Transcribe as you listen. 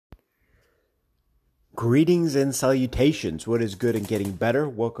Greetings and salutations. What is good and getting better?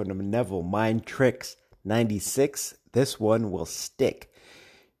 Welcome to Neville Mind Tricks 96. This one will stick.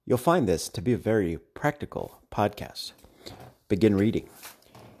 You'll find this to be a very practical podcast. Begin reading.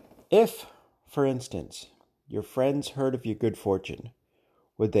 If, for instance, your friends heard of your good fortune,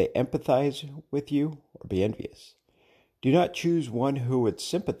 would they empathize with you or be envious? Do not choose one who would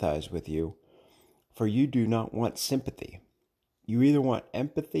sympathize with you, for you do not want sympathy. You either want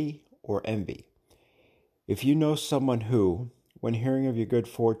empathy or envy. If you know someone who, when hearing of your good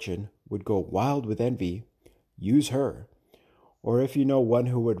fortune, would go wild with envy, use her. Or if you know one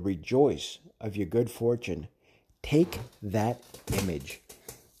who would rejoice of your good fortune, take that image.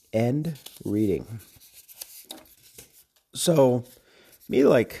 End reading. So, me,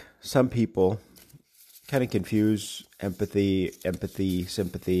 like some people, kind of confuse empathy,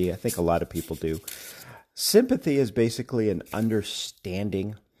 sympathy. I think a lot of people do. Sympathy is basically an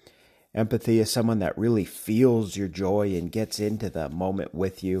understanding. Empathy is someone that really feels your joy and gets into the moment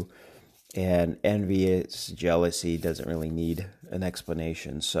with you. And envious jealousy doesn't really need an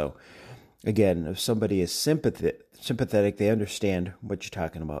explanation. So, again, if somebody is sympathetic, they understand what you're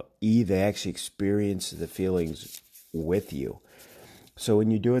talking about. They actually experience the feelings with you. So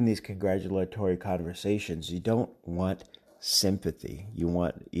when you're doing these congratulatory conversations, you don't want sympathy. You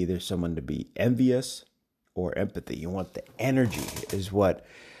want either someone to be envious or empathy. You want the energy is what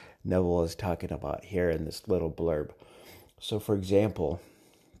Neville is talking about here in this little blurb. So, for example,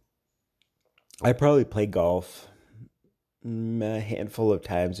 I probably play golf a handful of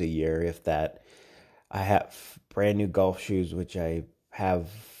times a year, if that. I have brand new golf shoes, which I have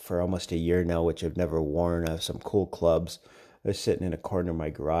for almost a year now, which I've never worn. I have some cool clubs. They're sitting in a corner of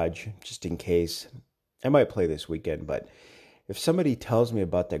my garage, just in case. I might play this weekend, but if somebody tells me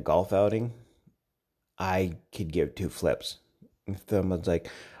about their golf outing, I could give two flips. If someone's like,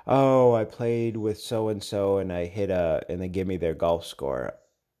 oh, I played with so-and-so and I hit and they give me their golf score,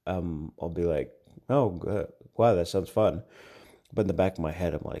 I'll be like, oh, good. Wow, that sounds fun. But in the back of my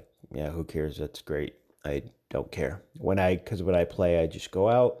head, I'm like, yeah, who cares? That's great. I don't care. Because when I play, I just go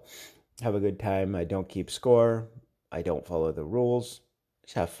out, have a good time. I don't keep score. I don't follow the rules.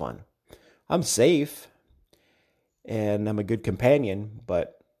 Just have fun. I'm safe and I'm a good companion,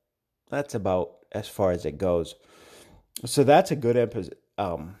 but that's about as far as it goes. So that's a good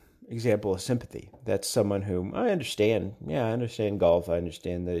example of sympathy. That's someone whom I understand. Yeah, I understand golf. I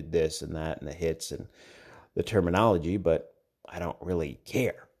understand the this and that and the hits and the terminology, but I don't really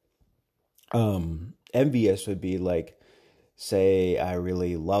care. Envious would be like, say I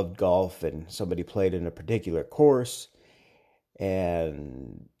really loved golf and somebody played in a particular course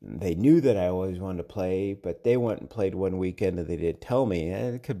and they knew that I always wanted to play, but they went and played one weekend and they didn't tell me.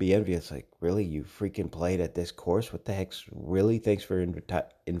 And it could be envious, like, really, you freaking played at this course? What the heck's really? Thanks for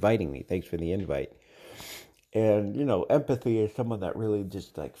inviting me. Thanks for the invite. And, empathy is someone that really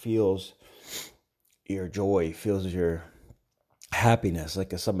just like feels your joy, feels your happiness.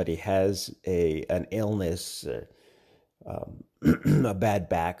 Like if somebody has an illness, a bad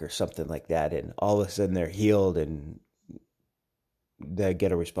back or something like that, and all of a sudden they're healed and they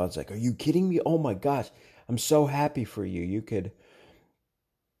get a response like, are you kidding me? Oh my gosh, I'm so happy for you. You could,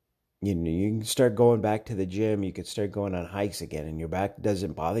 you can start going back to the gym. You could start going on hikes again and your back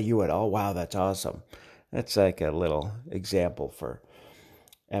doesn't bother you at all. Wow, that's awesome. That's like a little example for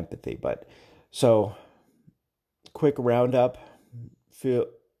empathy. But so quick roundup,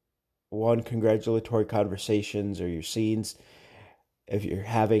 congratulatory conversations or your scenes. If you're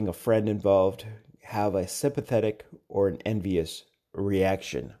having a friend involved, have a sympathetic or an envious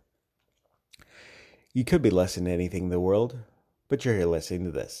reaction. You could be listening to anything in the world, but you're here listening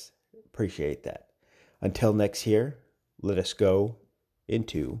to this. Appreciate that. Until next year, let us go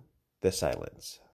into the silence.